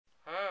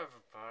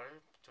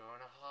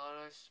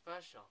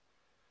special.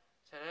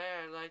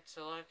 Today I'd like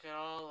to look at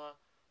all the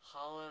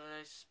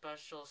holiday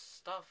special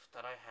stuff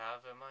that I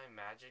have in my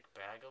magic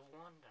bag of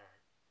wonder.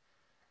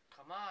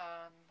 Come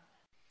on.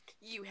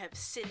 You have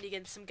sinned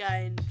against some guy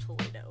in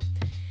Toledo.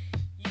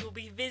 You will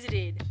be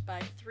visited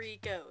by 3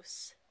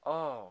 ghosts.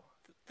 Oh.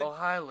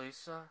 Hi,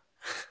 Lisa.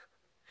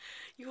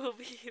 You will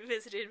be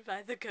visited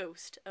by the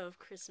ghost of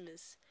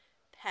Christmas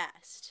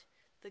past,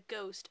 the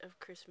ghost of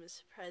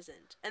Christmas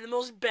present, and the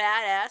most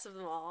badass of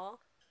them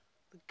all,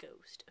 the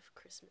ghost of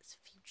Christmas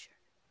future.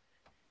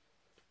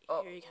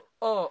 Here you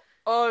go.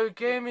 You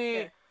gave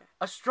me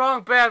a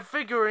strong bad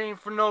figurine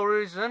for no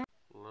reason.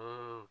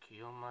 Luke,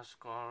 you must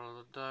go to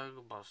the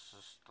Dagobah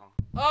system.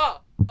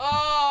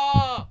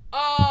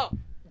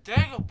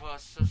 Dagobah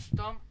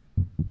system?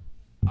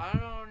 I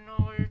don't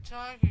know what you're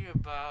talking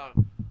about,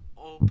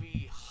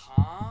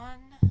 Obi-Han?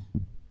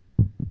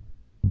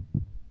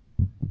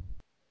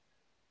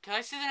 Can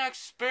I see the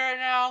next spirit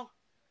now?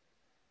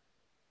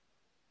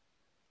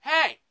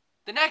 Hey!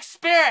 The next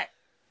spirit!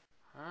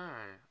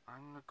 Hey,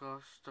 I'm the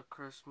ghost of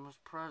Christmas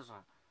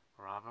present,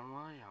 Robin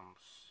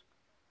Williams.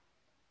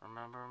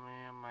 Remember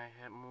me in my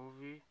hit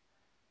movie,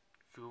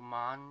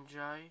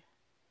 Jumanji?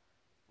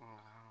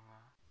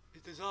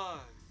 It is I,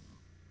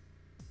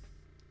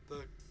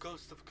 the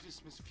ghost of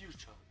Christmas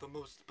future, the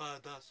most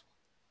badass one.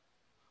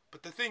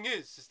 But the thing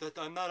is that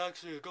I'm not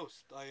actually a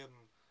ghost. I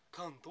am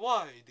Count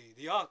Wydee,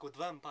 the awkward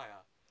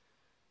vampire.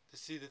 You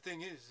see, the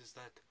thing is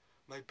that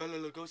my Bela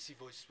Lugosi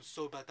voice was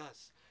so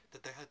badass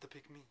that they had to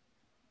pick me.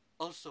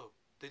 Also,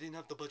 they didn't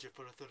have the budget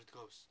for a 3rd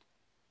ghost.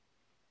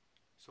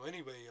 So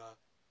anyway,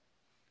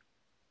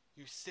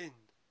 you sinned.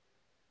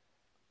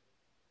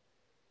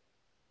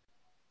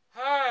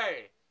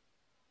 Hey!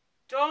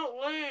 Don't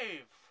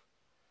leave!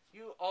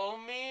 You owe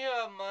me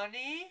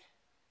money?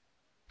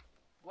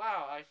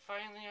 Wow, I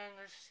finally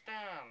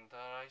understand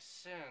that I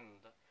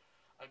sinned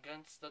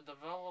against the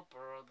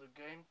developer of the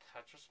game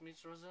Tetris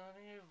meets Resident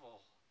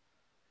Evil.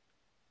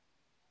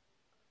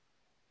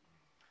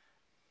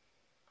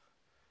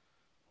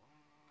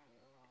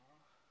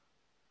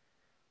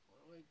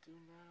 What do I do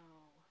now?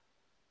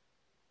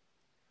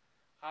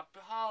 Happy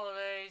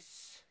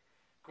holidays,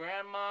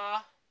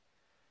 Grandma.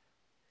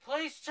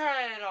 Please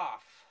turn it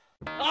off.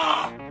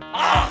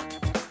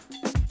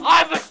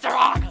 I'm Mr.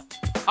 Ogg.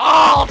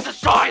 I'll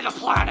destroy the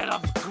planet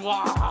of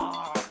Guam.